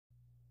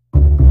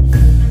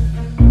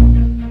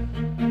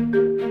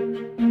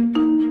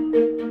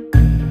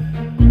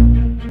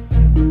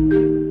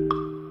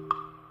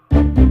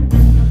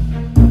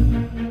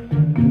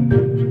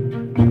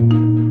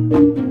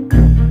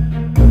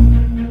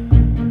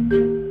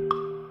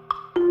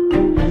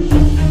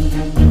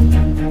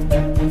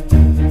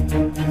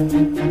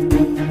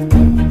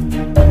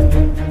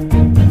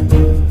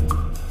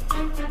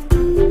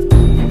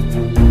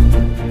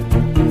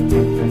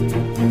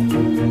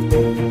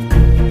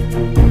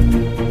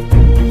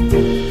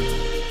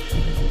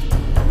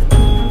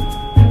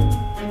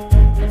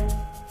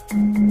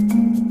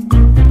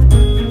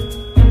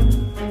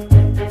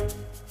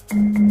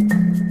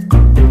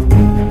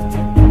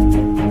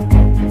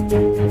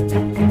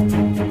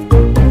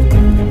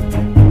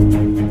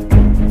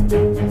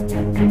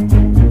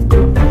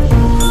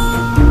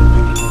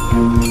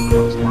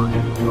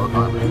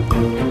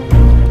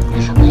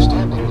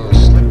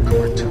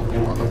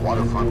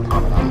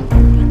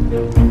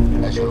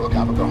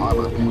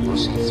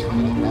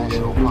three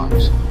national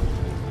parks.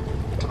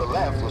 To the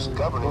left is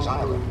Governor's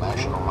Island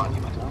National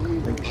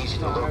Monument, easy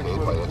to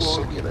locate by its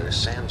circular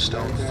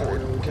sandstone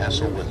fort,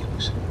 Castle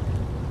Williams.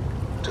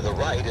 To the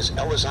right is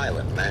Ellis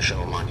Island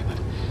National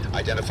Monument,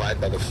 identified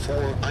by the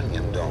four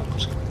onion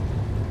domes.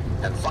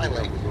 And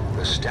finally,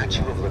 the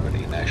Statue of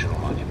Liberty National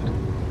Monument.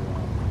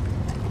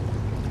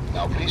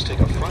 Now please take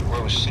a front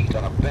row seat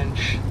on a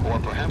bench, or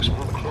perhaps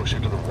move closer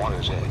to the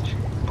water's edge.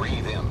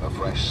 Breathe in the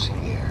fresh sea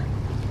air.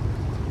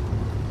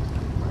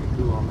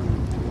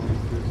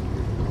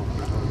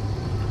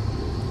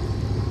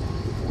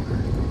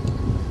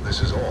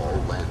 This is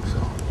all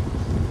landfill.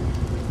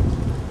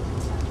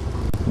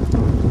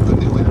 The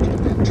New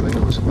Amsterdam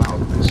Trail is about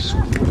this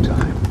sweet of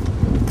time.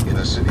 In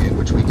a city in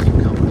which we keep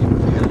company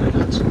with Henry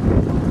Hudson,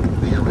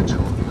 the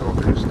original New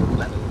Yorkers, the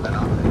Lenin Ben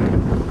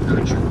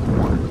nurtured the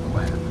water of the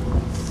land,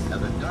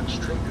 and the Dutch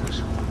traders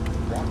who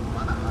bought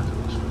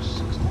Manhattan's for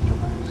 60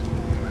 years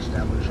to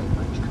establish a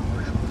French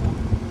commercial fort.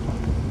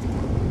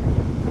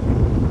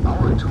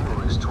 Our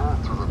tour is told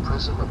through the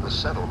prism of the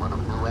settlement of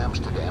New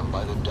Amsterdam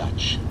by the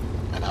Dutch,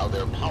 and how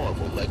their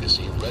powerful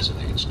legacy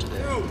resonates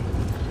today.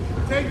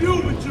 Take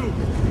you with you.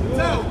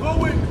 No,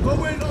 go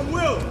in on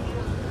Will.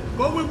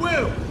 Go with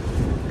Will.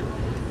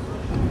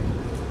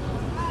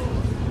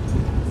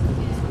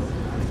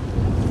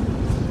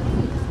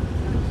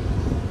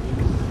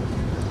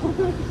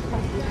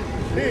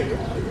 Hey,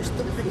 are you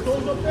sticking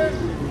clothes up there?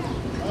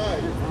 All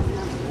right.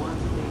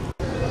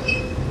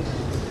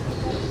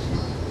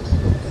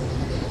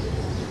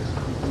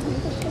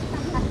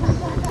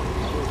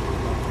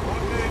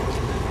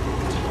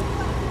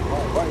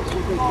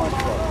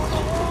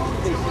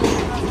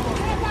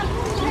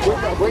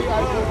 Where you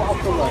guys go off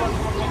the left?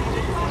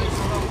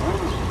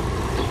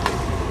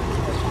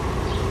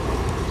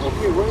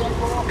 Okay, where you guys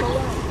go off the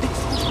left?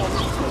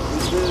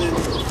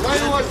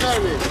 Right on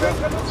timing.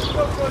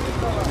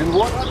 And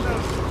what?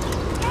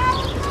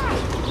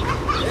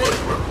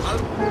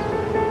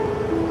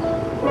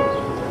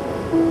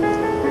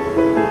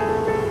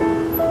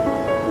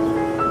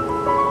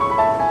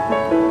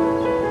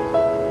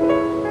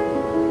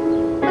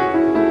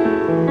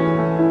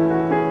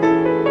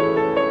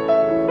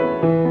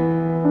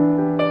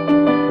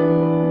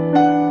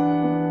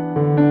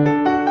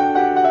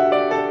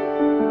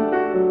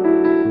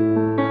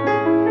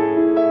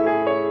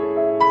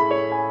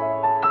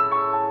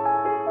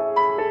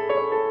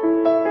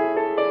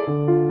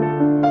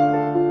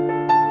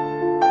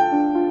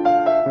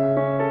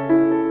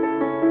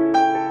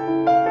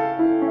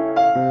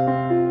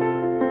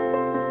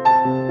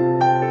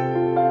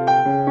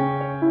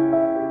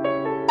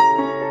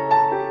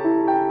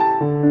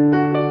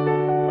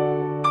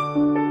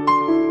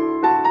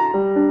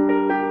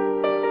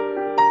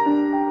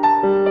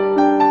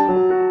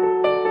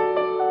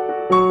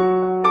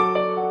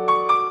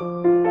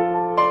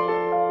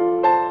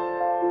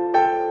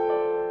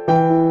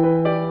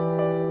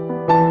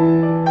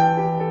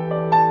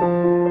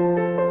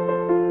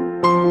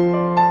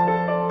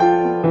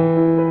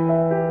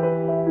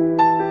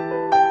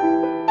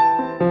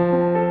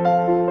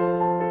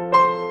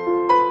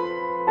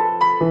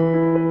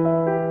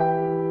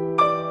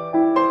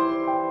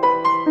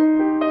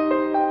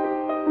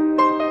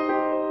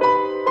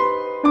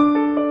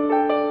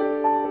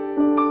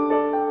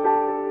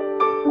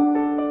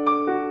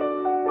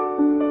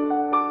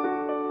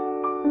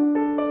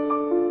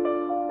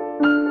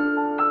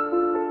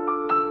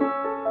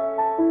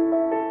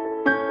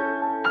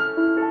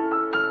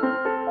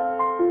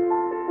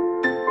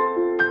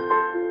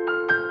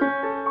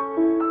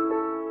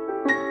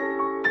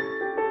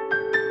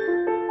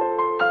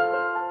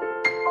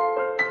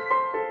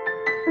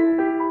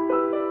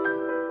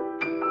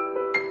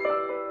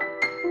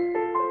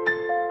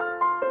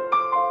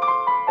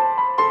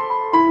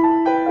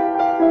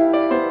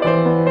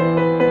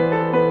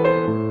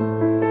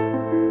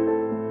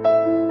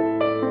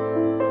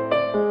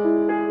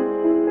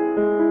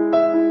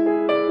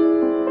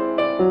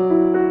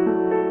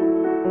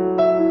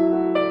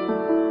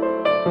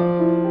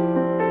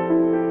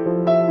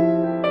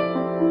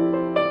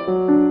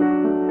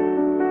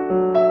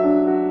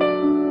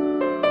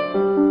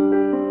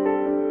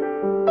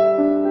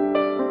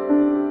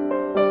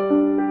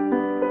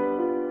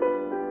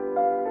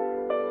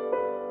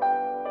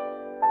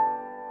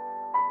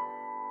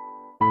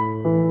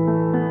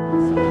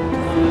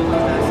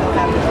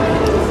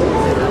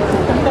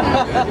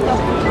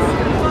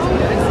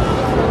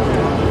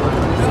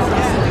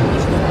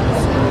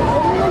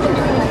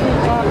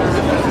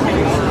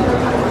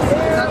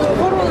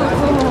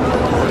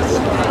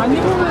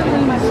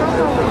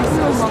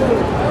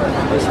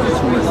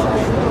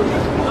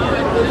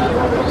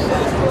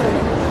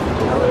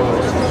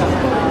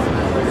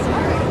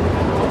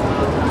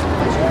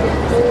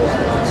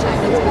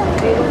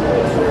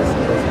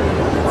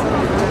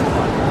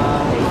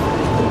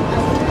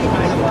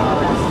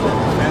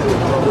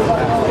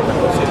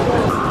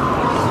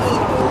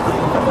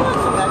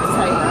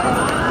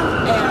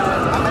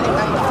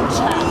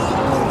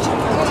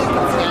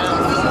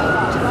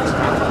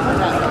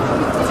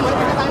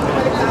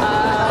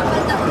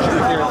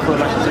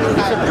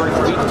 Please,